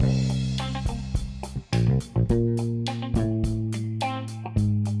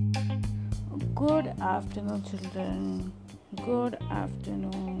afternoon, children. Good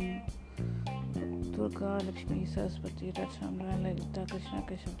afternoon. Durga, Lakshmi, Saraswati, Rachamra, Lalita, Krishna,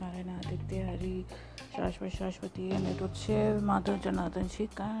 Keshav, Narayana, Aditya, Hari, Saraswati, and it would share Mother Janardhan. She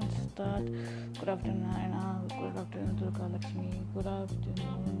can't start. Good afternoon, Narayana. Good afternoon, Durga, Lakshmi. Good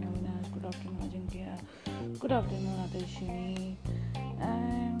afternoon, Avinash. Good afternoon, Ajinkya. Good afternoon, Adeshini.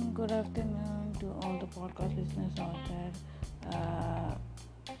 And good afternoon to all the podcast listeners out there.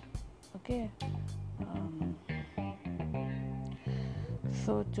 Okay.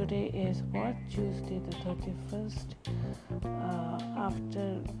 So today is what? Tuesday the 31st.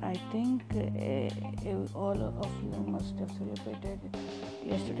 After I think all of you must have celebrated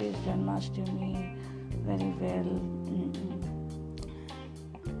yesterday's Janmashtami very well.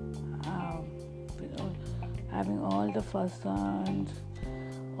 Having all the farsans,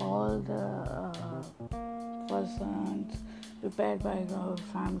 prepared by our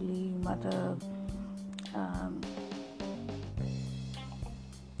family, mother,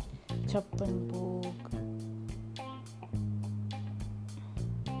 chappan bhog,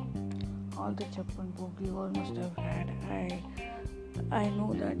 all the chappan bhog you all must have had. I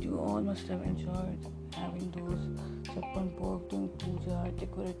know that you all must have enjoyed having those chappan bhog, doing puja,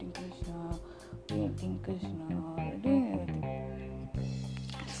 decorating Krishna, painting Krishna, doing everything.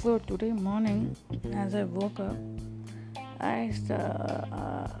 So today morning, as I woke up, I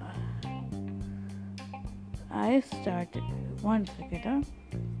started. One second,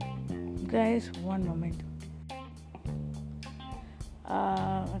 guys. One moment.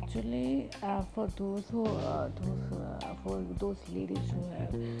 Actually, for those ladies who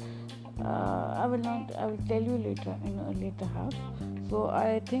have, I will tell you later in a later half. So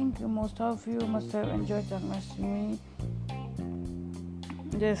I think most of you must have enjoyed Janmashtami.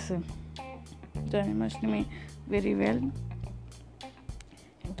 Yes, Janmashtami very well.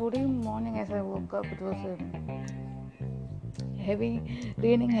 Today morning, as I woke up, it was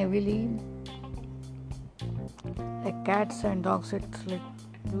raining heavily, like cats and dogs. It's like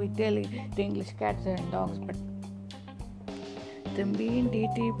we tell it, the English cats and dogs, but the main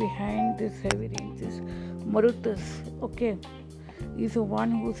deity behind this heavy rain is Marutas. Okay, he's the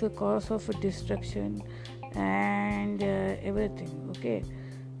one who's the cause of destruction and everything. Okay,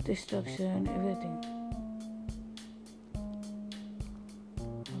 destruction, everything.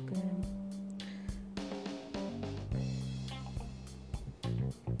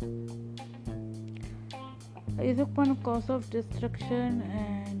 Is one cause of destruction,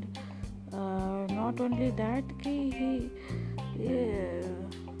 and not only that, he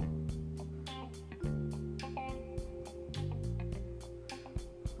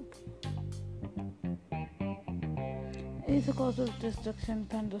is a cause of destruction,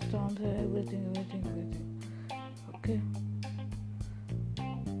 thunderstorms, everything. Okay.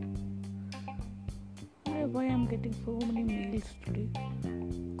 Why I'm getting so many mails today?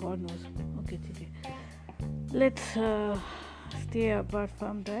 God knows. Okay. Let's stay apart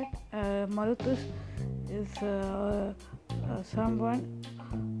from that. Marutus is someone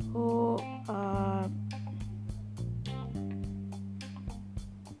who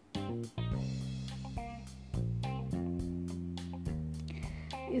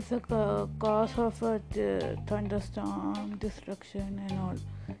is a cause of thunderstorm, destruction, and all.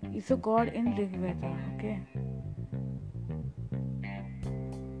 He's a god in Rig Veda. Okay.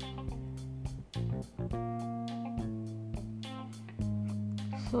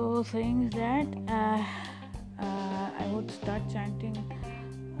 So saying that, I would start chanting.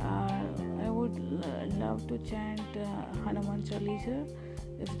 I would love to chant Hanuman Chalisa,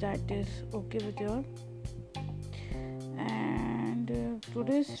 if that is okay with you all. And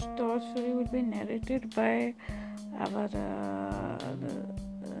today's story will be narrated by our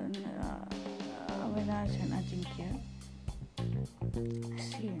Avinash and Ajinkya.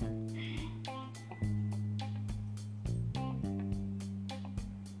 See.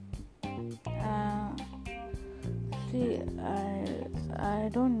 I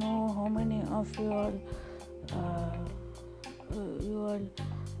don't know how many of you all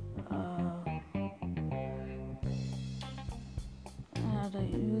are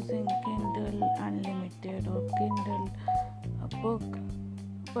using Kindle Unlimited or Kindle book,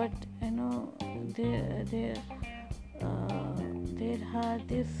 but you know there are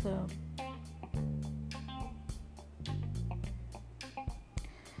this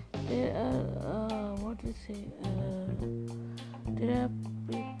there are there are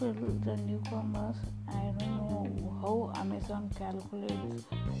people, the newcomers. I don't know how Amazon calculates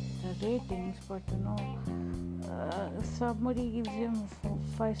the ratings, but if somebody gives them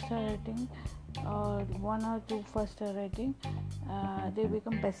 5-star rating or 1 or 2 5-star rating, they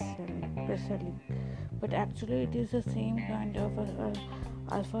become best selling. but actually it is the same kind of a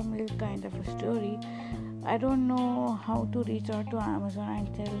alpha male kind of a story. I don't know how to reach out to Amazon and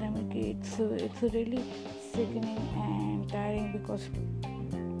tell them, okay, it's really sickening and tiring, because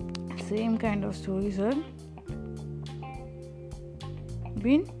same kind of stories are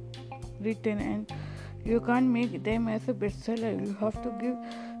been written, and you can't make them as a bestseller. You have to give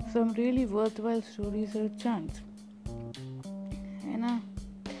some really worthwhile stories a chance.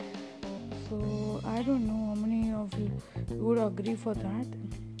 So I don't know how many of you would agree for that,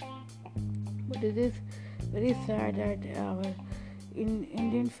 but it is very sad that our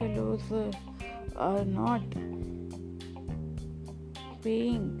Indian fellows are not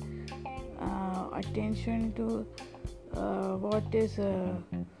paying attention to what is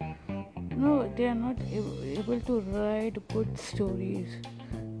no, they are not able to write good stories,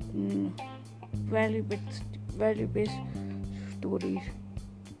 value based stories.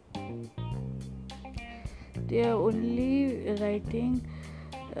 They are only writing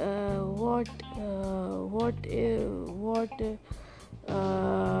what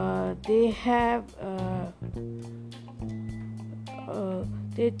they have.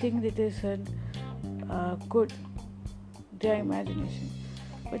 They think that is good, their imagination,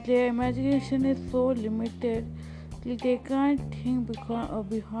 but their imagination is so limited. They can't think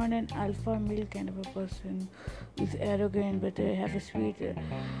beyond an alpha male kind of a person who's arrogant, but they have a sweet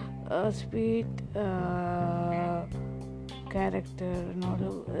character, not a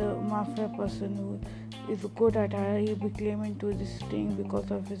mafia person who is good at how he became into this thing because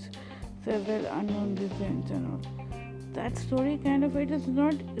of his several unknown events and all. That story kind of, it is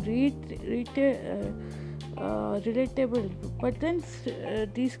not relatable, but then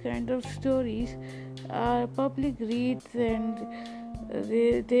these kind of stories public reads, and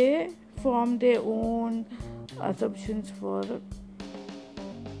they form their own assumptions for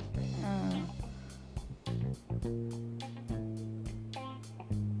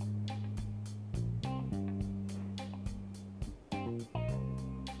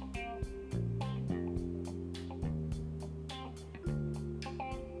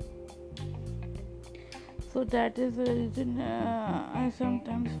so that is the reason I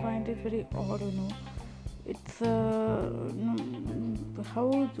sometimes find it very odd, it's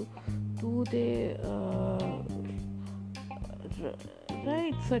how do they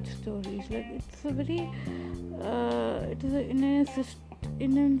write such stories? Like, it's a very it is in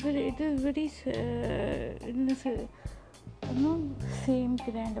a very, it is very in a same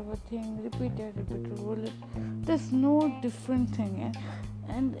kind of a thing, repeated. There's no different thing.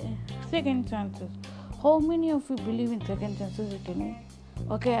 And second chances. How many of you believe in second chances? Tell me.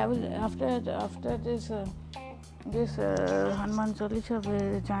 Okay, I will after this Hanuman Chalisa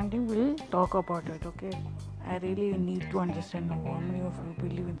chanting, we'll talk about it. Okay, I really need to understand how many of you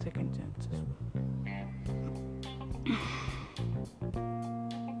believe in second chances.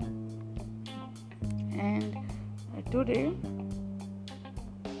 And today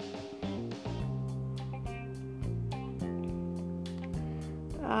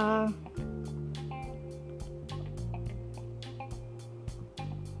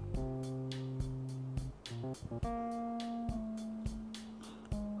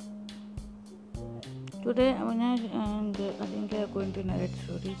Avinash and Ajinkya are going to narrate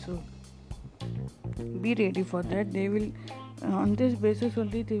stories, so be ready for that. They will, on this basis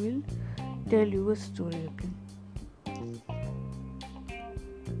only, they will tell you a story. Okay,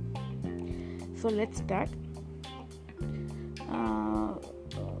 so let's start.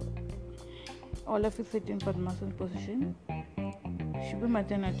 All of you sit in Padmasana position. Shubha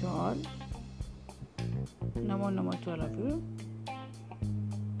Madhyana to all. Namo Namo to all of you.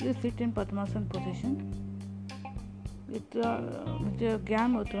 Please sit in Padmasana position with your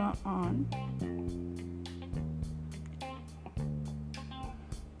Gyan Mudra on.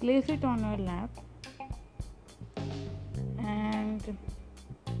 Place it on your lap and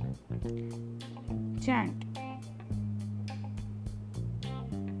chant.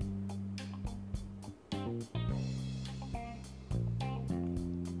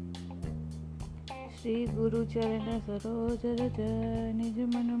 Shri गुरु चरण सरोज रज निज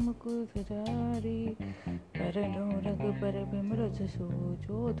मन मुकुर सजारी करनो रघुबर बिमल जसो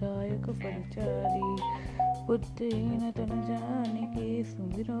जोदायक फलचारी बुद्धिहीन तन जानिके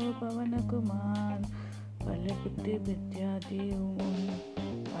सुमिरो पवन कुमार बल बुद्धि विद्या देऊँ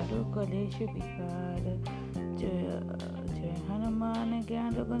अरु कलेश विकार जय हनुमान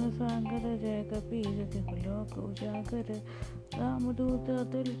ज्ञान गुण सागर जय कपीस लोक उजागर रामदूत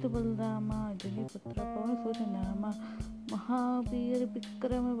अतुलित बलधामा जनि पुत्र पवन सुत नामा महावीर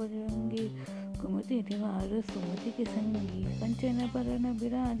विक्रम बजरंगी, कुमति निवार सुमति के संगी, कंचन बरन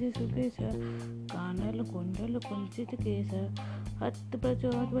बिराज सुकेश, कानल कुंडल कुंचित केश, हत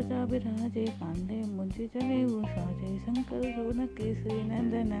प्रचोदवचा विराजे, कांधे मुंजे चले साजे, शंकर सोन केसरी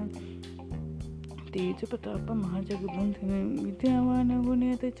नंदन, तेज प्रताप महाजगबंधन, विद्यावान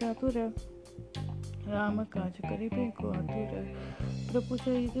गुणियति चातुर, राम काज करिबे को आतुर, प्रभु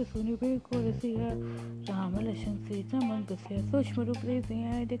चरित सुनिबे को रसिया, राम लक्ष्मण सीता मन बसिया, सूक्ष्म रूप धरि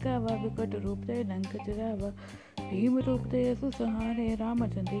सियाय दिखावा, विकट रूप धरि लंक जरावा, भीम रूप धरि असुर संहारे,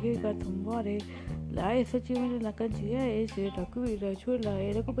 रामचंद्र के संवारे, लाए सचिवन लखन जियाए, श्री रघुवीर रघुवर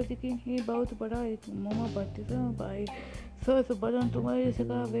लाए, रघुपति कीन्ही बहुत बड़ाई, तुम मम भक्ति सम पाए, सहस बदन तुम्हारे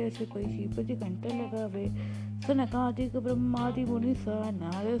सिखावे, श्रीपति कंठ लगावे, सनकादिक ब्रह्मादि मुनीसा,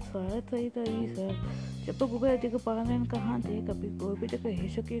 नारद सारद सहित ईसा, जप कुबेर पालन कहाँ थे, कभी कोई कहे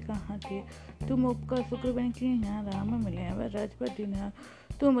सके कहाँ थे, तुम उपका शुक्र बन की राम मिले राजपत दीना,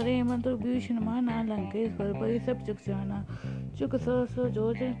 तुम रे मंत्र भीषण माना, लंकेश्वर बड़े सब चुक जाना, चुक सहस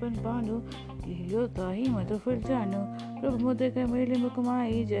जोजन पन पांडु, लियो ताही मत फिर जानो, प्रभु मुद्दे के मेले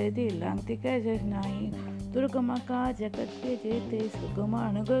मुकमाई, जय दे लांगते कै जय नाही, दुर्गमा का जगत के जेते, सुगमा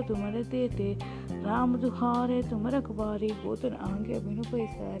अनुग्रह तुम्हारे देते, राम दुहारे तुम रखवारे, होतन आगे बिनु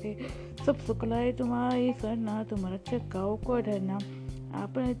पैसारे, सब सुखलाए तुम्हारी सरना, तुम रक्षक गाओ को डरना,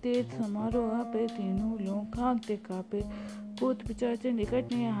 आपने तेज समारो आपे, तीनों लोग खाते कापे, भूत पिशाच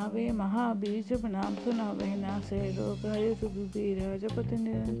निकट नहीं आवे, महावीर जब नाम सुनावे, नासे रोग हरे सुबीरा, जपत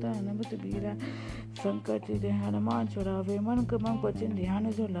निरंतर हनुमत बीरा, संकट ते हनुमान छुड़ावे, मन क्रमं वचन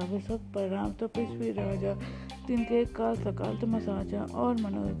ध्यान जो लावे, सब पर राम तपस्वी राजा, तिनके काल सकाल तुम साजा, और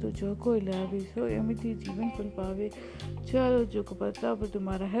मनोरथ जो कोई लावे, सो अमिति जीवन फल पावे, चारों जुग प्रताप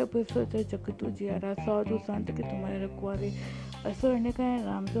तुम्हारा है, प्रसत जग तुझियारा, साधु संत के तुम्हारे रखवारे, असुर निकय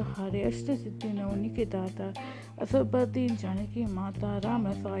राम दुहारे, अष्ट सिद्धि नवनी के दाता, असुरपति जानकी माता, राम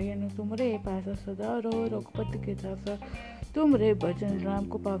रसायन तुमरे पैसा सदा रहो, रघुपति के दासा, तुमरे भजन राम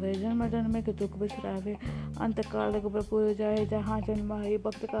को पावे, जन्म जन्म के दुख बिसरावे, अंत काल प्रभु जाए, जहाँ जन्माई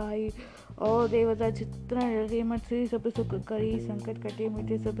भक्त कहाई, और देवता चित्र लगे मत श्री सब सुख करी, संकट कटे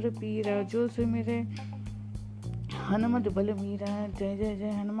मिटे सब पीरा, जो से मेरे हनुमत बल मीरा, जय जय जय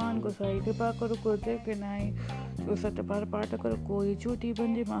हनुमान गोसाई, कृपा करो गुरुदेव के नाई, जो सत बार पाठ करो कोई, झूठी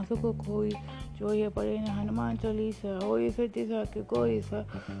बंदी मासु को खोई, जो ये पढ़े न हनुमान चालीसा, होई सिद्धि साखी कोई सा,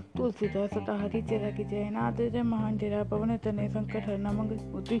 तुलसीदास सदा हरि चेरा की जय, नाथ जय महान तेरा, पवन तनय संकट हरना मंगल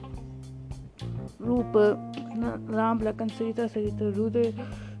मूर्ति रूप, राम लखन सीता सहित हृदय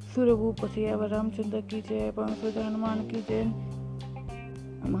सुरभूप, सियावर रामचंद्र की जय, पवन सुत हनुमान की जय,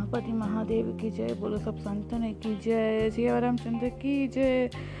 महापति महादेव की जय, बोलो सब संतन की जय, सियावर रामचंद्र की जय,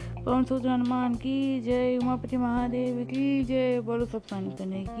 पवन सुत हनुमान की जय, उमापति महादेव की जय, बोलो सब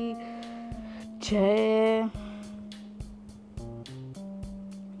संतन की जय,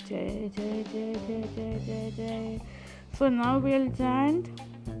 जय जय जय जय जय जय जय. So now we'll chant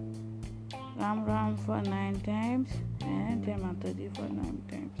Ram Ram for 9 times and Jai Mataji for 9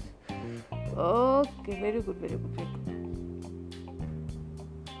 times. Okay, very good, very good, very good.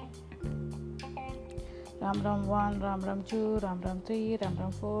 Ram Ram 1, Ram Ram 2, Ram Ram 3, Ram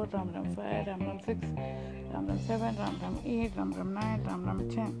Ram 4, Ram Ram 5, Ram Ram 6, Ram Ram 7, Ram Ram 8, Ram Ram 9, Ram Ram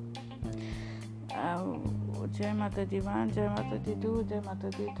 10. Jai Mataji 1, Jai Mataji 2, Jai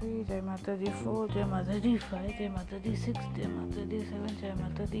Mataji 3, Jai Mataji 4, Jai Mataji 5, Jai Mataji 6, Jai Mataji 7, Jai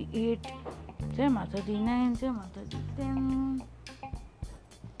Mataji 8, Jai Mataji 9, Jai Mataji 10.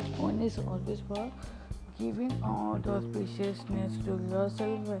 One is always for giving all the auspiciousness to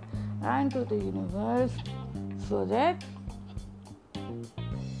yourself and to the universe, so that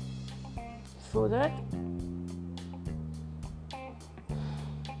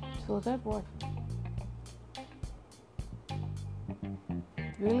what?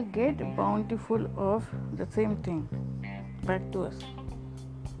 We'll get bountiful of the same thing back to us.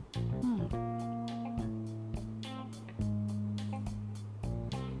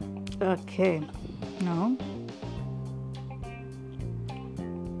 Okay, now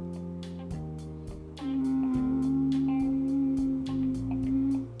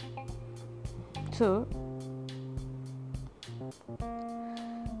so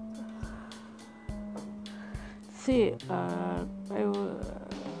see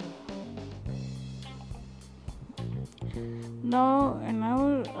now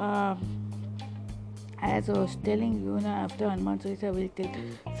as I was telling you, after Hanuman Chalisa we'll take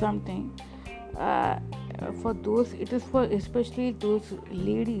something for those. It is for especially those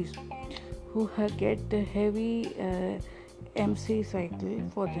ladies who get the heavy MC cycle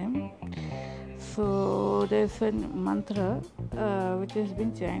for them. So there's a mantra which has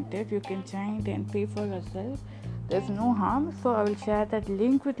been chanted. You can chant and pray for yourself. there's no harm. So I will share that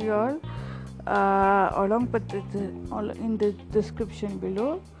link with you all along with all in the description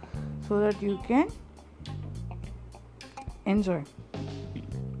below, so that you can enjoy.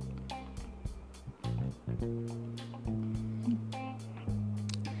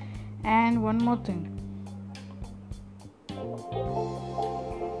 And one more thing.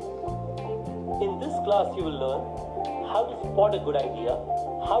 In this class, you will learn how to spot a good idea,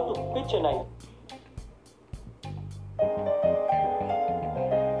 how to pitch an idea.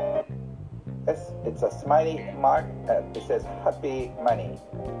 Yes, it's a smiley mark. It says Happy Money.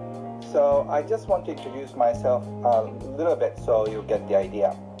 So I just want to introduce myself a little bit so you get the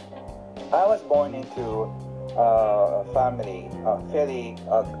idea. I was born into a family, a fairly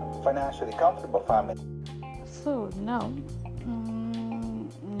financially comfortable family. So now,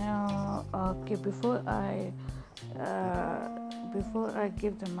 okay, before I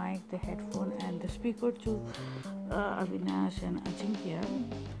give the mic, the headphone, and the speaker to Avinash and Ajinkya,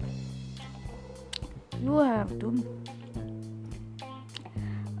 you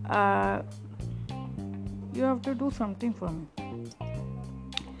have to do something for me.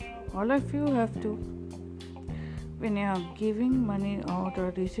 All of you have to, when you are giving money out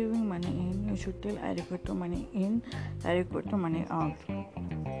or receiving money in, you should tell arigato money in, arigato money out.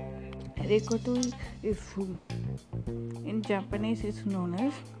 Arigato is food. In Japanese, it's known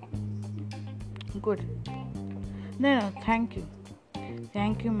as good. No, thank you.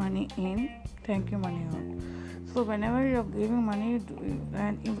 Thank you money in, thank you money out. So whenever you are giving money,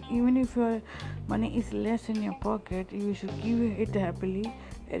 and even if your money is less in your pocket, you should give it happily,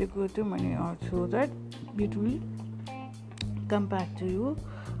 arigato money out, so that it will come back to you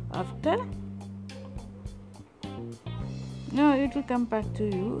after. No, it will come back to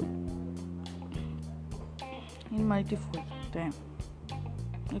you in multifold time.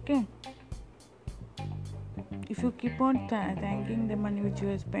 Okay. If you keep on thanking the money which you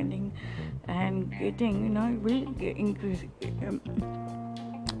are spending and getting, it will increase.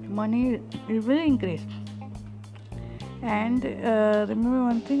 Money, it will increase. And remember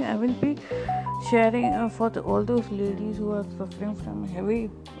one thing, I will be sharing for all those ladies who are suffering from heavy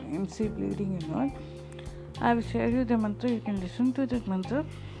MC bleeding and all. I will share you the mantra. You can listen to that mantra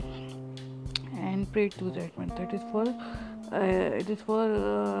and pray to that mantra. It is for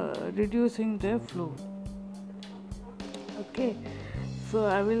reducing the flow. Okay, so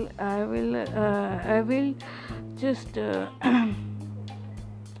I will just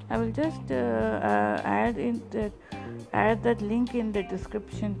add that link in the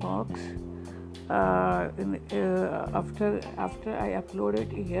description box after I upload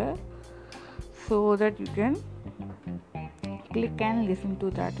it here, so that you can click and listen to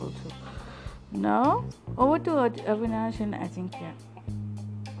that also. Now over to Avinash and Ajinkya.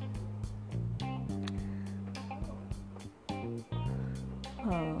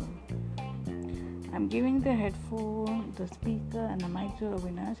 I'm giving the headphone, the speaker, and the mic to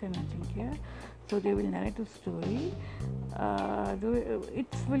Avinash and Ajinkya, so they will narrate a story.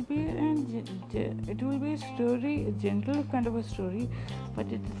 It will be a story, a gentle kind of a story,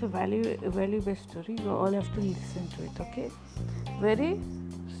 but it is a value-based story. You all have to listen to it. Okay, very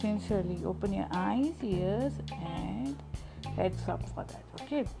sincerely. Open your eyes, ears, and heads up for that.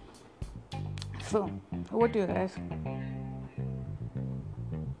 Okay. So, over to you guys.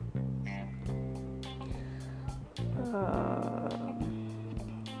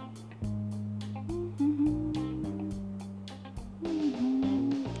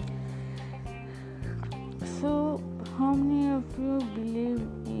 So, how many of you believe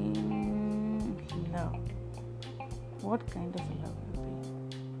in love? What kind of love you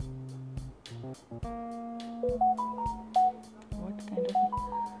believe?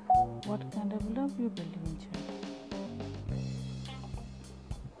 What kind of love you believe in, child?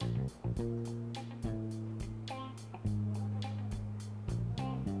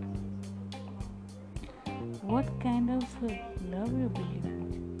 What kind of love you believe in?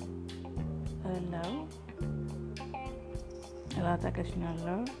 Love? Radha Krishna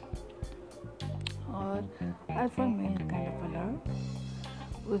love? Or alpha male kind of a love?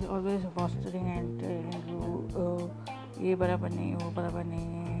 With always fostering and telling you, ye barabar nahi, wo barabar nahi,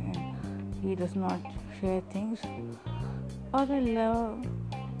 and he does not share things? Or a love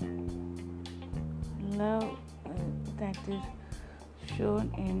that is shown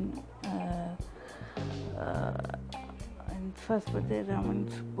in Saraswati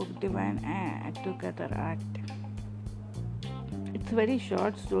Raman's book Divine Together Act. It's a very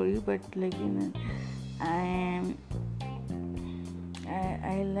short story, but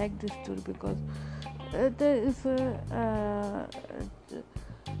I like this story because there is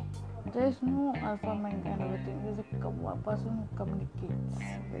There is no alpha man kind of a thing. There's a person who communicates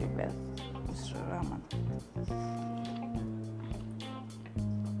very well, Mr. Raman.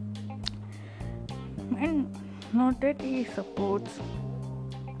 And not that he supports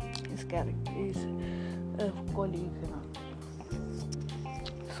his character, his colleagues and all.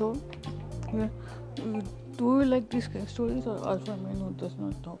 So, yeah, do you like these kind of stories or alpha man who does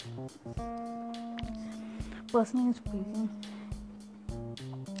not talk? Personally speaking,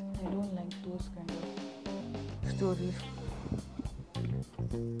 I don't like those kind of stories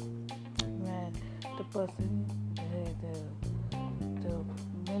where the person, the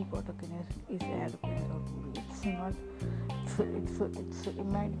main protagonist is arrogant or it's not. It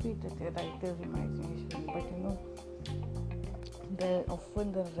might be the writer's imagination, but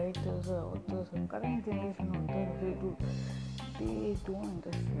often the writers or authors, current generation authors, they don't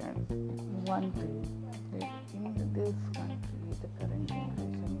understand one thing, that in this country, the current generation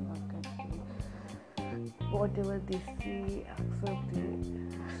in our country, whatever they see, accept, they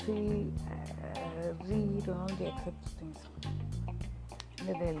see, read, all they accept things,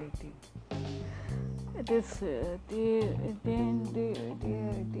 the reality. It is they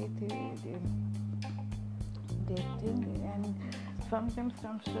think, and sometimes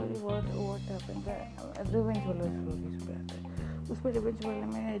some story what happens, revenge वाला stories पे आता है, उस पर revenge वाले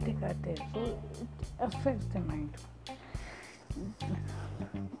में दिखाते हैं, so it affects the mind.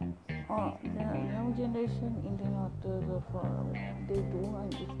 The young generation Indian authors they don't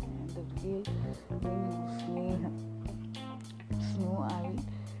understand the real meaning of Sneha. I will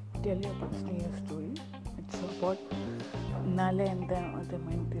tell you about Sneha's story. It's about Nala and the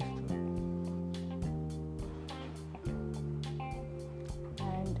Mayuti story.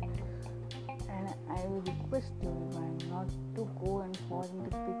 And I will request you not to go and fall in the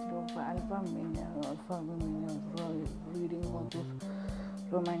pit of alpha mania or reading all those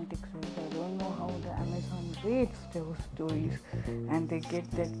romantic stories. I don't know how the Amazon rates those stories, and they get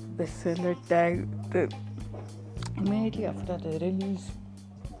that bestseller tag immediately after the release.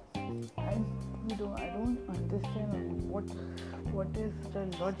 I don't understand what is the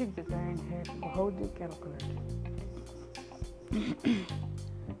logic behind it, how they calculate it.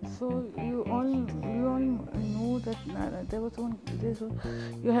 So you all know that there was one.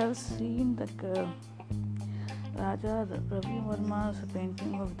 You have seen that Raja Ravi Verma's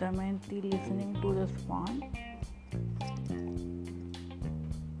painting of Damayanti listening to the swan.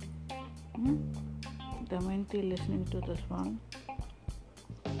 Damayanti listening to the swan.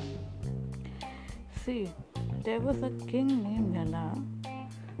 See, there was a king named Nala.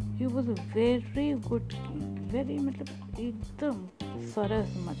 He was a very good king, very एकदम सरस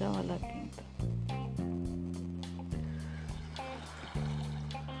मजा वाला king था.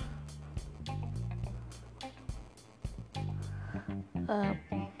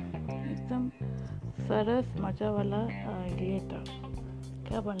 एकदम सरस मजा वाला ये था.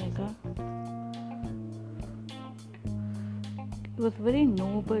 क्या बनेगा? He was very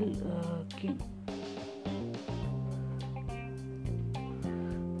noble king.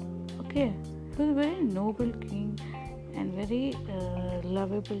 Okay, he was a very noble king and very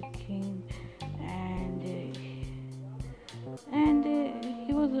lovable king, and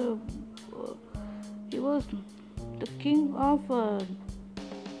he was the king of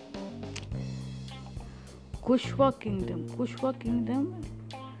Kushwa kingdom. Kushwa kingdom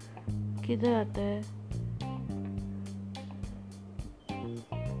किधर आता है?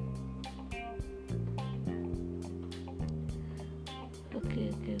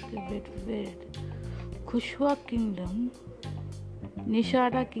 Wait. Kushwa kingdom,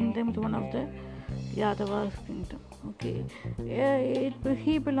 Nishada kingdom is one of the Yadava's kingdom. Okay,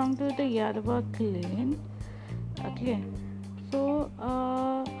 he belonged to the Yadava clan. Okay, so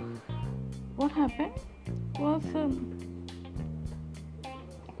what happened was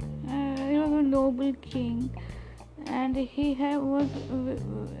he was a noble king, and he was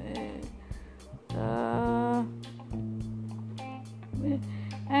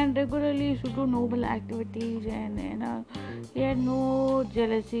and regularly used to do noble activities, and he had no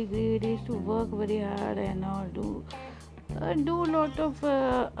jealousy, greed. He used to work very hard and do a lot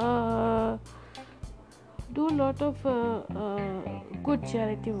of good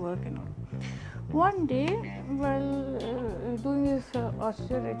charity work and all. One day, while doing his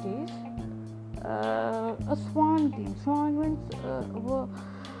austerities, a swan came. Swan means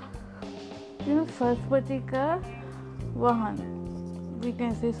Saraswati ka vahan. We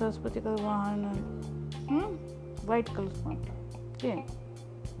can say Saraswati ka vahan, white color swan. Okay.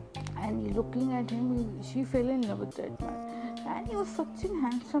 And looking at him, she fell in love with that man. And he was such a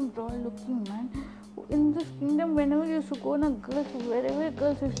handsome, tall looking man. in this kingdom, whenever you used to go, girls, wherever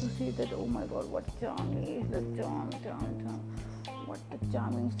girls used to see that, oh my God, what charm he is, the charm, what a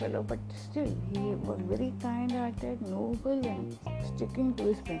charming fellow. But still, he was very kind-hearted, noble, and sticking to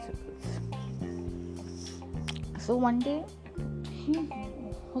his principles. So one day, he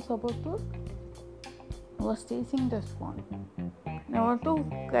was chasing the swan. Never to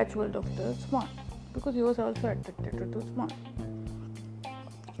catch hold of the swan, because he was also attracted to the swan.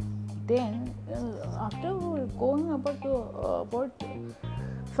 Then, after going about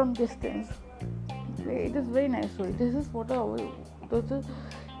from distance, it is very nice story. This is the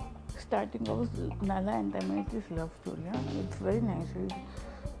starting of Nala and Damayanti's love story. Yeah? It's very nice.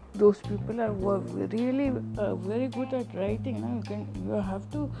 Those people were really very good at writing. You have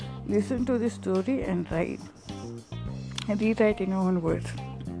to listen to this story and rewrite in your own words.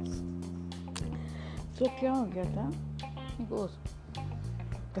 So क्या हो गया था? He goes,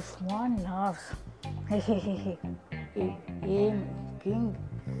 the swan laughs. Hey, king,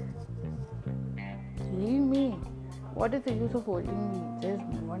 leave me. What is the use of holding me? There's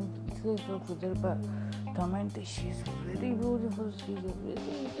one piece of Vidarbha. Damayanti, she's very beautiful. She's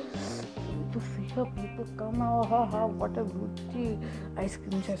very to see her. People come, oh, what a beauty. Ice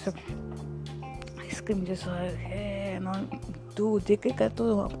cream जैसा है and तो देखेगा तो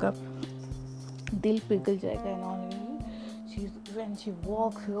आपका दिल पिघल जाएगा and all. When she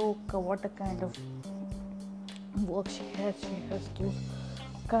walks, oh, what a kind of walk she has. She has those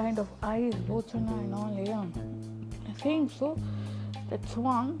kind of eyes, Lochana and all. Yeah. I think so. That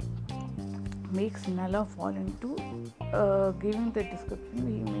swan makes Nala fall into, giving the description,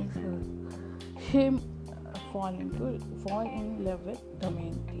 he makes him fall in love with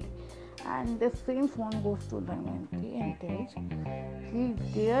Damayanti. And the same swan goes to Damayanti and tells,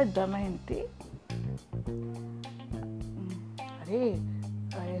 dear Damayanti, I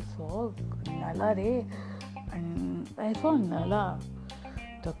saw Nala, and I saw Nala,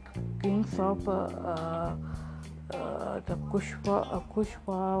 the kings of the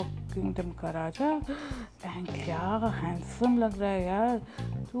Kushpa kingdom का राजा, and क्या handsome लग रहा है यार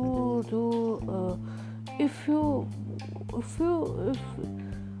तू if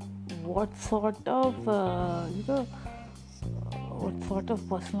what sort of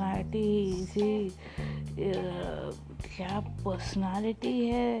personality is he, क्या personality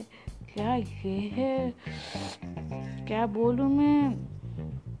है, क्या ये है, क्या बोलूँ मैं,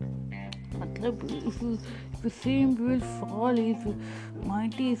 मतलब if you see him you will fall. His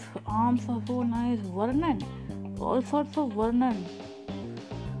mighty, his arms are so nice. Varnan, all sorts of Varnan.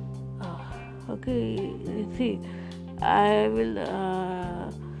 Okay, see, I will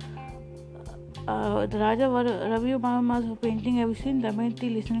the Raja Ravi Maharma's painting. Have you seen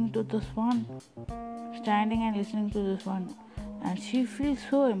Damayanti listening to the swan, standing and listening to the swan, and she feels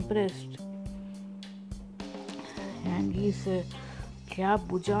so impressed. And he's क्या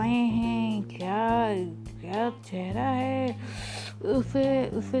बुझाएं हैं, क्या चेहरा है,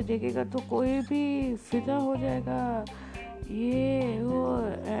 उसे देखेगा तो कोई भी फिदा हो जाएगा, ये वो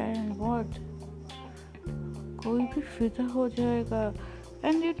and what, कोई भी फिदा हो जाएगा.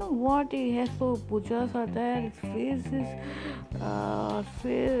 And you know what, he has so pujas are there, his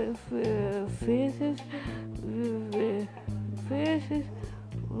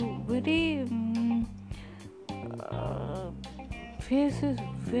face is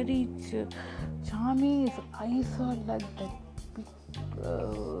very charming. His eyes are like that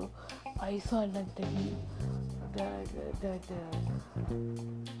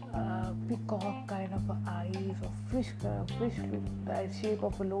peacock kind of eyes, or fish look, the shape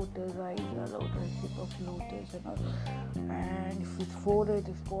of a lotus, shape of lotus and all. And his forehead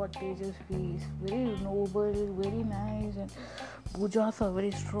is got tejas face, very noble, very nice, and pujas are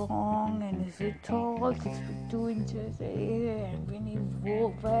very strong, and he's tall, 6'2" and when he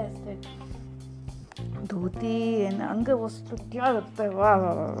wears that dhoti and anga vastru, kya lagta hai,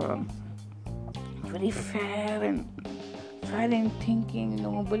 wow. Very fair and silent thinking,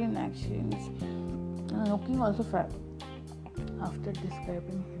 noble in actions, looking also fair. After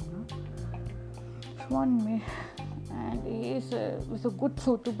describing him, Swan may, and he is a good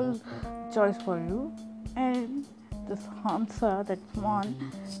suitable choice for you. And this Hamsa, that Swan,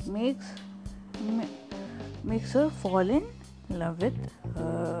 makes her fall in love with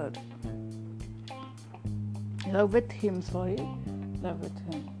him.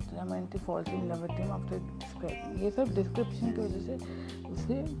 Damayanti falls in love with him after describing. ये सब description की वजह से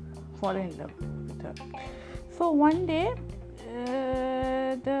उसे fall in love with her. So one day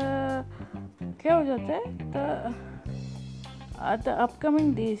क्या हो जाता है, the upcoming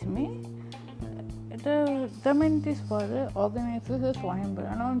days में Damayanti's father organizes a Swayamvar,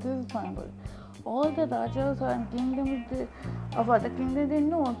 announces a Swayamvar. all the rajas and kingdoms of other kingdoms, they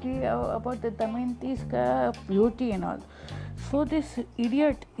know about the Damayanti's beauty and all. So this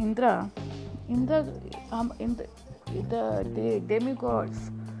idiot Indra, in the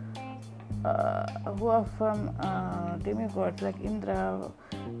demigods who are from demigods like Indra,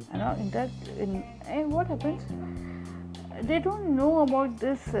 and what happens? They don't know about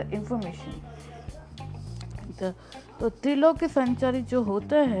this information. तो त्रिलोकी संचारी जो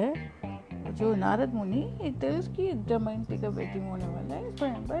होता है, जो नारद मुनि, it tells कि दमयंती का बेटी होने वाला है,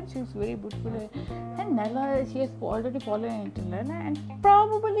 but she is very beautiful, and Nala, she has already fallen into Nala, and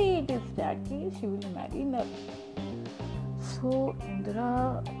probably it is that case she will marry Nala. So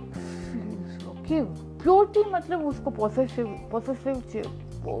Indra feels okay. Beauty मतलब उसको possessive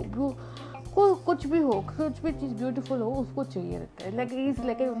कोई कुछ भी हो, कुछ भी चीज़ ब्यूटीफुल हो, उसको चाहिए रहता है. Like he is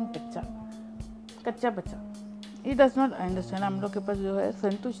like a कच्चा बच्चा. He does not understand. हम लोग के पास जो है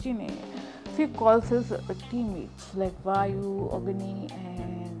संतुष्टि नहीं है. He calls his teammates like Vayu, Agni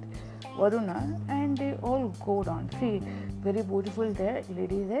and Varuna, and they all go down. See, very beautiful there,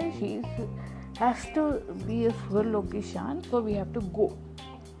 lady there. She has to be a Swarloki Shan, so we have to go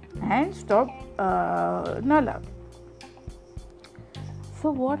and stop Nala. So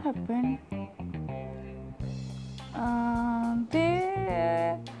what happened?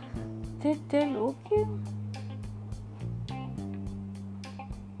 They tell, okay,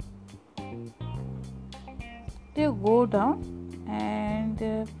 they go down and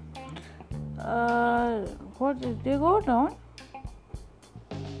they go down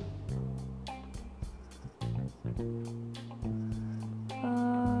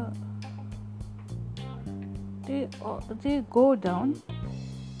they go down,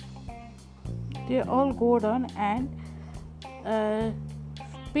 they all go down and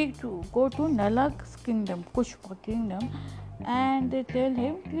go to Nala's kingdom, Pushpa kingdom, and they tell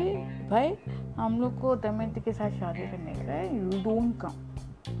him कि भाई हम लोग को दमयंती के साथ शादी करने का है, you don't come.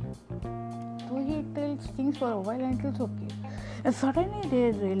 So he tells things for a while and feels okay. And suddenly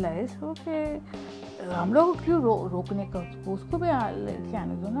they realize, okay, हम लोग को क्यों रोकने का, उसको भी लेके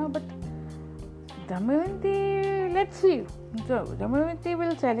आने दो ना. But Damayanti, let's see. So Damayanti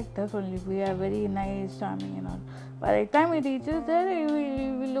will select us only. We are very nice, charming and all. By the time he reaches there, he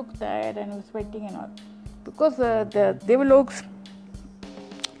will look tired and sweating and all. Because the Devalokes,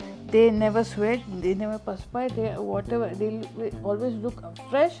 they never sweat, they never perspire, they always look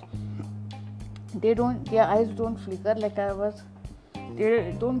fresh. Their eyes don't flicker like ours.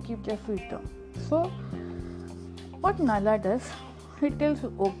 They don't keep their feet down. So what Nala does, he tells,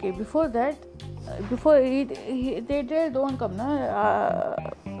 okay, before that, they tell don't come na.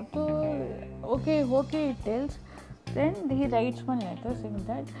 So okay, he tells. Then he writes one letter saying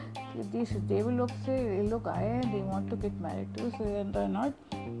that these Devalokes से लोग आए हैं, they want to get married to, so they're not.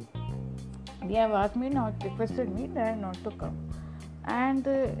 They have asked me not, requested me that not to come. And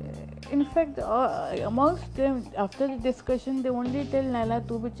in fact, amongst them, after the discussion, they only tell Nala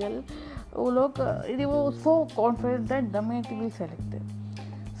to be chal. They were so confident that Damayanti will select them.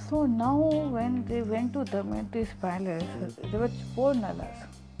 So now when they went to Damayanti's palace, there were 4 Nalas.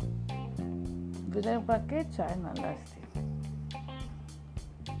 Vidarbha के 4 नालास थे.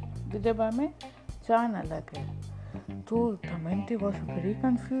 विदर्भा में 4 नाला थे. तो Damayanti was very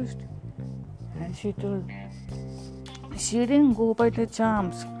confused, and she told she didn't go by the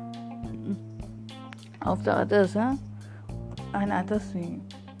charms of the others, another thing.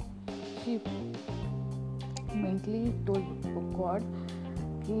 She mentally told God,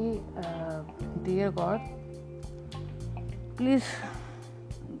 dear God, please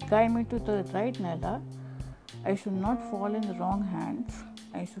guide me to the right Nala. I should not fall in the wrong hands.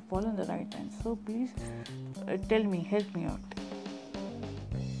 I should fall in the right hands. So please tell me, help me out.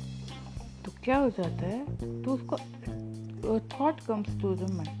 तो क्या हो जाता है? तो उसको thought comes to the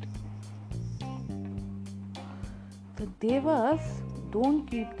mind. The devas don't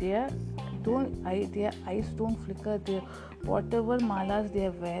keep their eyes don't flicker. Whatever malas they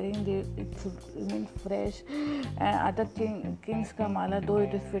are wearing, it's fresh. And other kings ka mala, though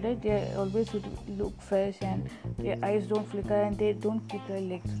it is fitted, they always look fresh, and their eyes don't flicker, and they don't keep their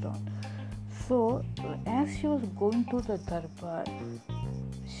legs down. So as she was going to the darbar,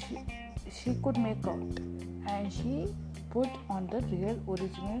 she could make out, and she put on the real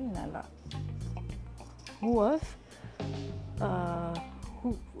original Nala, who was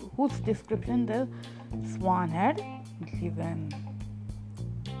whose description the swan had given.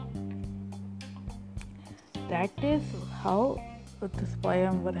 That is how the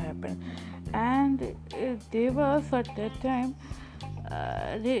Swayamvar happened. And Devas at that time,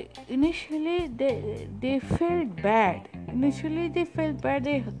 they felt bad.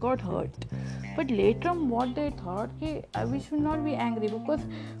 They got hurt. But later on, what they thought, we should not be angry, because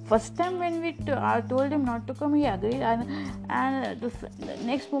first time when we told him not to come, he agreed, and the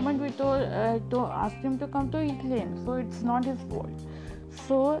next moment we asked him to come, he claimed. So it's not his fault.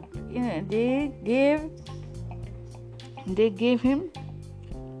 So they gave him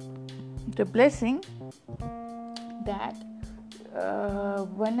the blessing that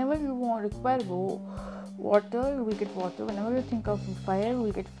whenever you require water, you will get water. Whenever you think of fire, you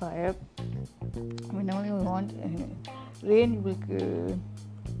will get fire. Whenever you want rain,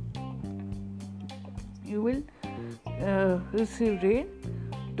 you will receive rain.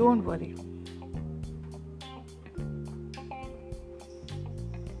 Don't worry.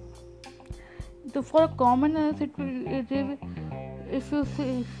 For commoners, if you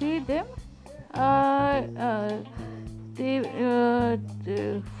see them,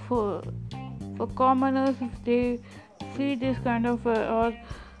 for commoners, if they see this kind of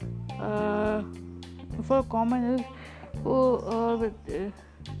for commoners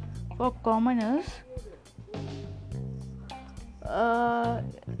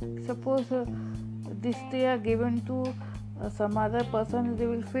suppose this they are given to some other person, they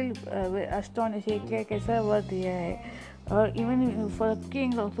will feel astonished, kaisa word diya hai. Or even for a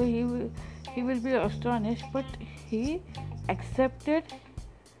king also, he will be astonished, but he accepted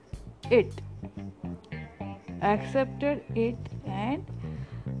it, and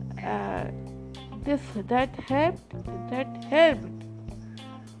that helped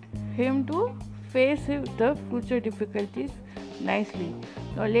him to face the future difficulties nicely.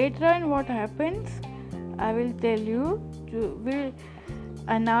 Now later on, what happens, I will tell you.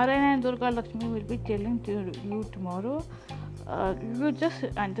 Narayana and Durga Lakshmi will be telling to you tomorrow. You just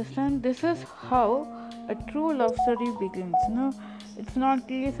understand, this is how a true love story begins. It's not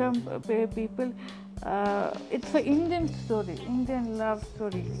really some people. It's an Indian story. Indian love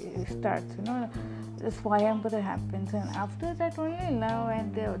story starts. The Swayamvara happens, and after that only love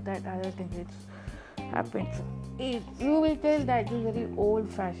and that other thing happens. You will tell that is very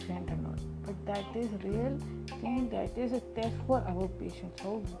old-fashioned and all, but that is real thing. That is a test for our patience.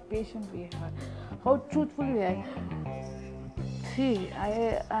 How patient we are, how truthful we are. See,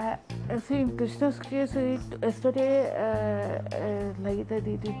 I see in Krishna's case, yesterday, like the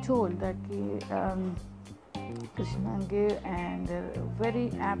Didi told that Krishna gave and a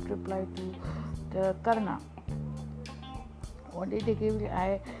very apt reply to the Karna. What did he give?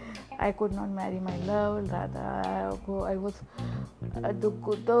 I could not marry my love, Radha. I was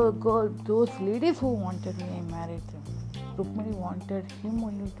those ladies who wanted me, I married them. Rukmini wanted him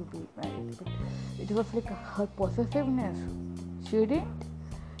only to be married, but it was like her possessiveness.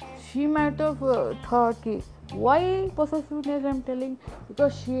 She might have thought, why possessiveness? I'm telling,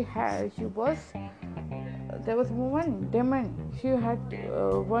 because there was one demon. She had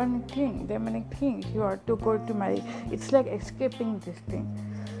one king, demonic king. She had to go to marry. It's like escaping this thing.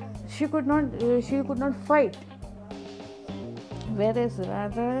 She could not fight. Whereas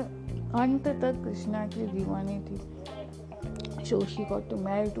Radha अंत तक कृष्णा की दीवानी थी. So she got to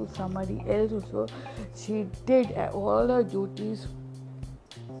marry to somebody else also. She did all her duties,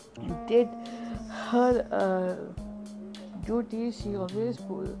 did her duties. She always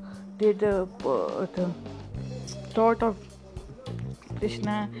did the thought of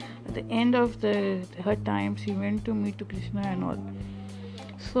Krishna. At the end of her time, she went to meet Krishna and all.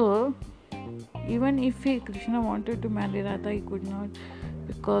 So even if Krishna wanted to marry Radha, he could not,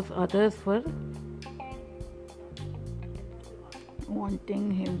 because others were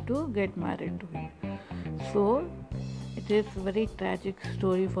wanting him to get married to him. So it is a very tragic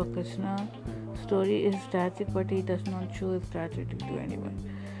story for Krishna. Story is tragic, but he does not show his tragedy to anyone.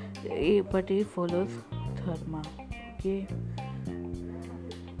 But he follows dharma. Okay,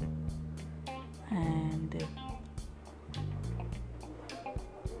 and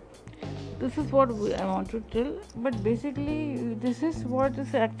this is what I want to tell. But basically, this is what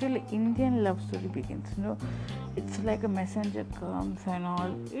is actually Indian love story begins. It's like a messenger comes and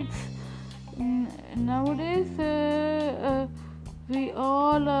all. It's nowadays we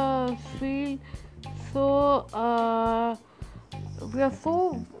all feel so.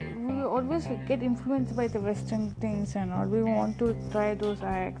 We always get influenced by the Western things and all. We want to try those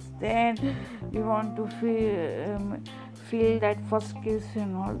acts. Then we want to feel that first kiss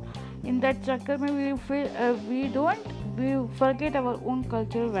and all. In that chakra, we feel we forget our own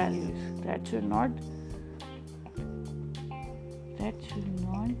cultural values. That should not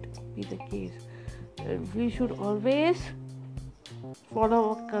be the case. We should always follow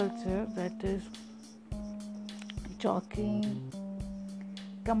our culture, that is talking,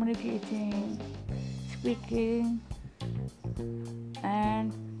 communicating, speaking,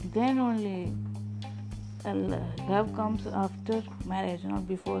 and then only love comes after marriage, not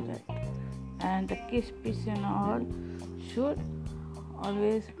before that. And the kiss, peace and all should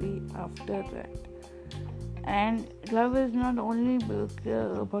always be after that. And love is not only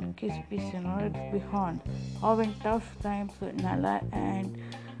about kiss, peace and all, it's beyond. How in tough times Nala and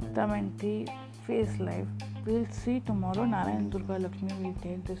Damayanti face life. We'll see tomorrow. Nala and Durga Lakshmi will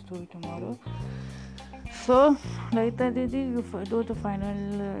tell the story tomorrow. So, Lalita Didi, you do the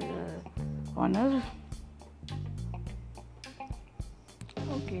final honors.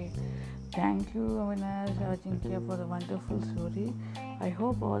 Okay. Thank you, Avinash Ajinkya, for the wonderful story. I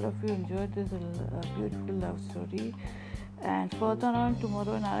hope all of you enjoyed this beautiful love story. And further on,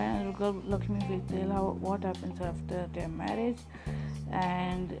 tomorrow, Narayan and Durga Lakshmi will tell what happens after their marriage.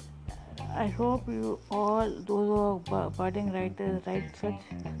 And I hope you all, those who are budding writers, write such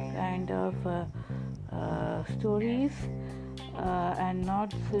kind of stories and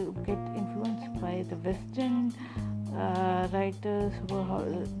not get influenced by the Western writers how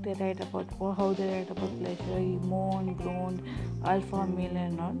they write about pleasure, moan, groan, alpha male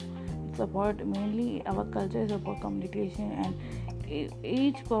and all. It's about mainly our culture is about communication, and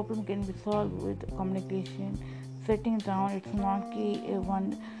each problem can be solved with communication. Sitting down, it's not key.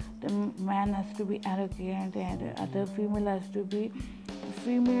 The man has to be arrogant and the other female has to be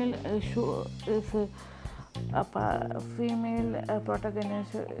female. A female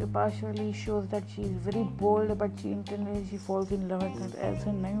protagonist partially shows that she is very bold, but she internally she falls in love with her.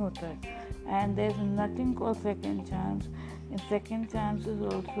 ऐसा नहीं होता है. And there is nothing called second chance. In second chance is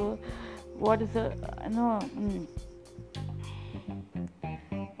also what is the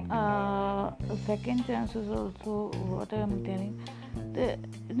second chance is also what I am telling. The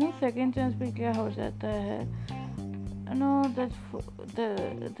second chance पे क्या हो जाता है? That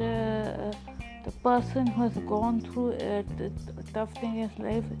the person who has gone through the tough thing in his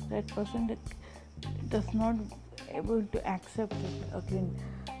life, that person does not able to accept it again,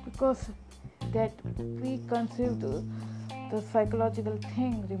 because that preconceived the psychological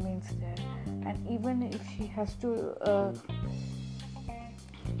thing remains there. And even if she has to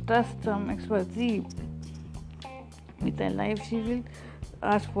trust some XYZ with her life, she will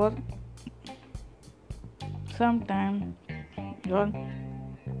ask for some time.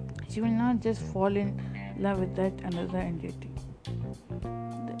 She will not just fall in love with that another entity.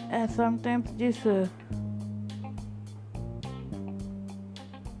 Sometimes this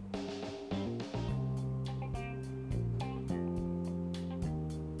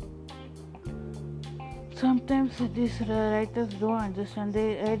these writers don't understand.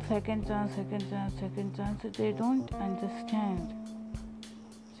 They write second chance. They don't understand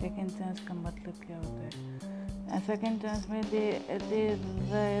second chance का मतलब क्या होता है. And second chance में they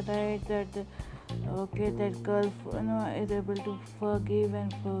write that that girl is able to forgive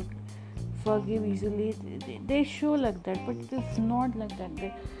and forgive easily. They show like that, but it is not like that.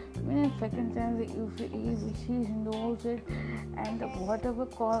 Second chance, if she knows it, and whatever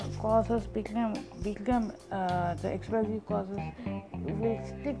causes become the explosive causes will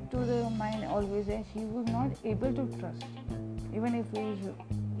stick to the mind always, and she was not able to trust, even if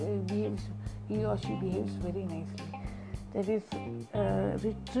he or she behaves very nicely. That is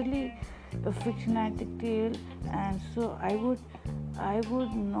literally a fictionalistic tale, and so I would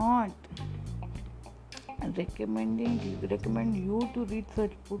not recommend you to read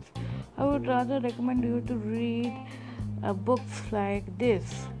such books. I would rather recommend you to read books like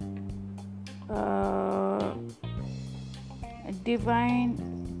this, Divine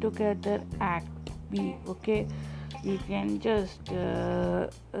Together Act B. Okay, you can just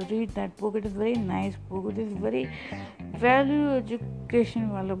read that book. It is very nice book. It is very value education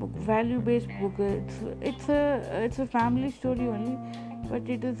wala book, value based book. It's a family story only, but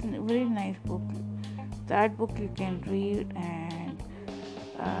it is a very nice book. That book you can read, and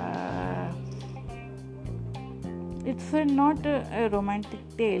it's not a romantic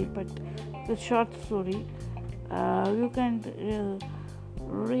tale, but it's a short story. You can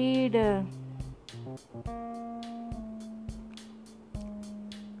read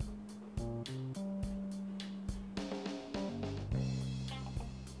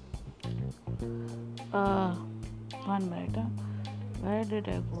one minute. Where did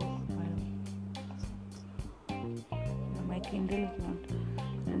I go? My Kindle is not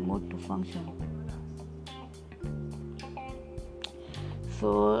remote to function. So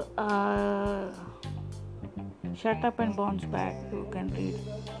Shut Up and Bounce Back, you can read.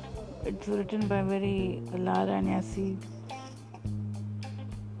 It's written by Lara Nyasi.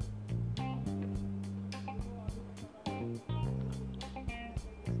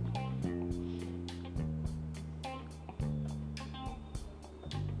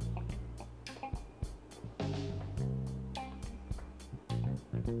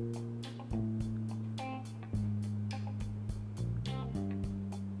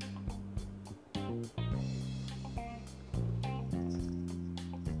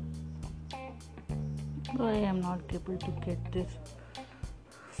 I am not able to get this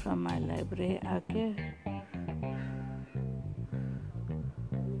from my library. Okay.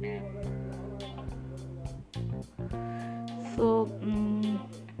 So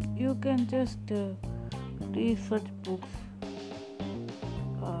you can just research books.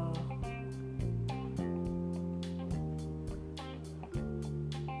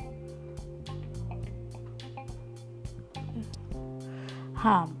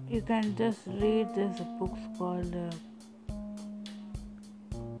 You can just read this book called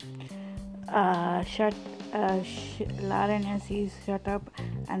Lauren is Shut Up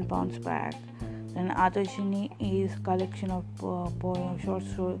and Bounce Back. Then Adashini is collection of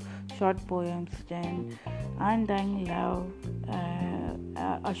short poems. Then Undying Love,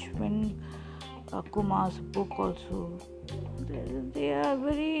 Ashwin Kumar's book also. They are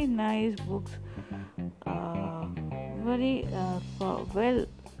very nice books. Very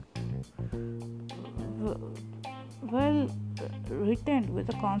well written. With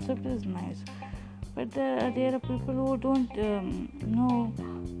the concept is nice, but there are people who don't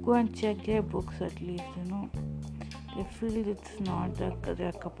go and check their books at least. They feel it's not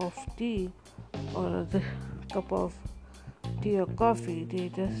their cup of tea or the cup of tea or coffee. They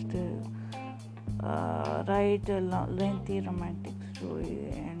just write a lengthy romantic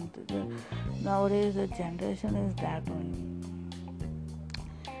story, and nowadays the generation is that only.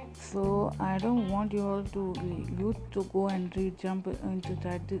 So I don't want you all to go and jump into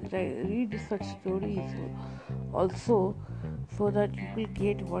that, read such stories also, so that you will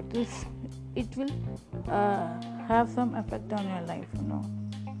get what is, it will have some effect on your life,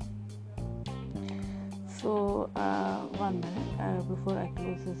 So 1 minute before I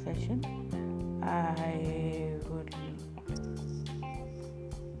close the session, I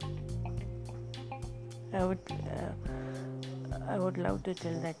would love to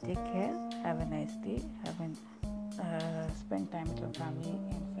tell that take care, have a nice day, spend time with your family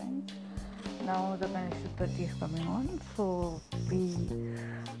and friends. Now the Ganesh Chaturthi is coming on, so be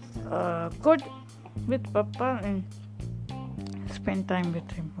good with Papa and spend time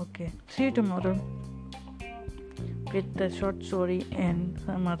with him. Okay, see you tomorrow with the short story and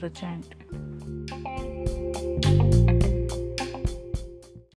some other chant.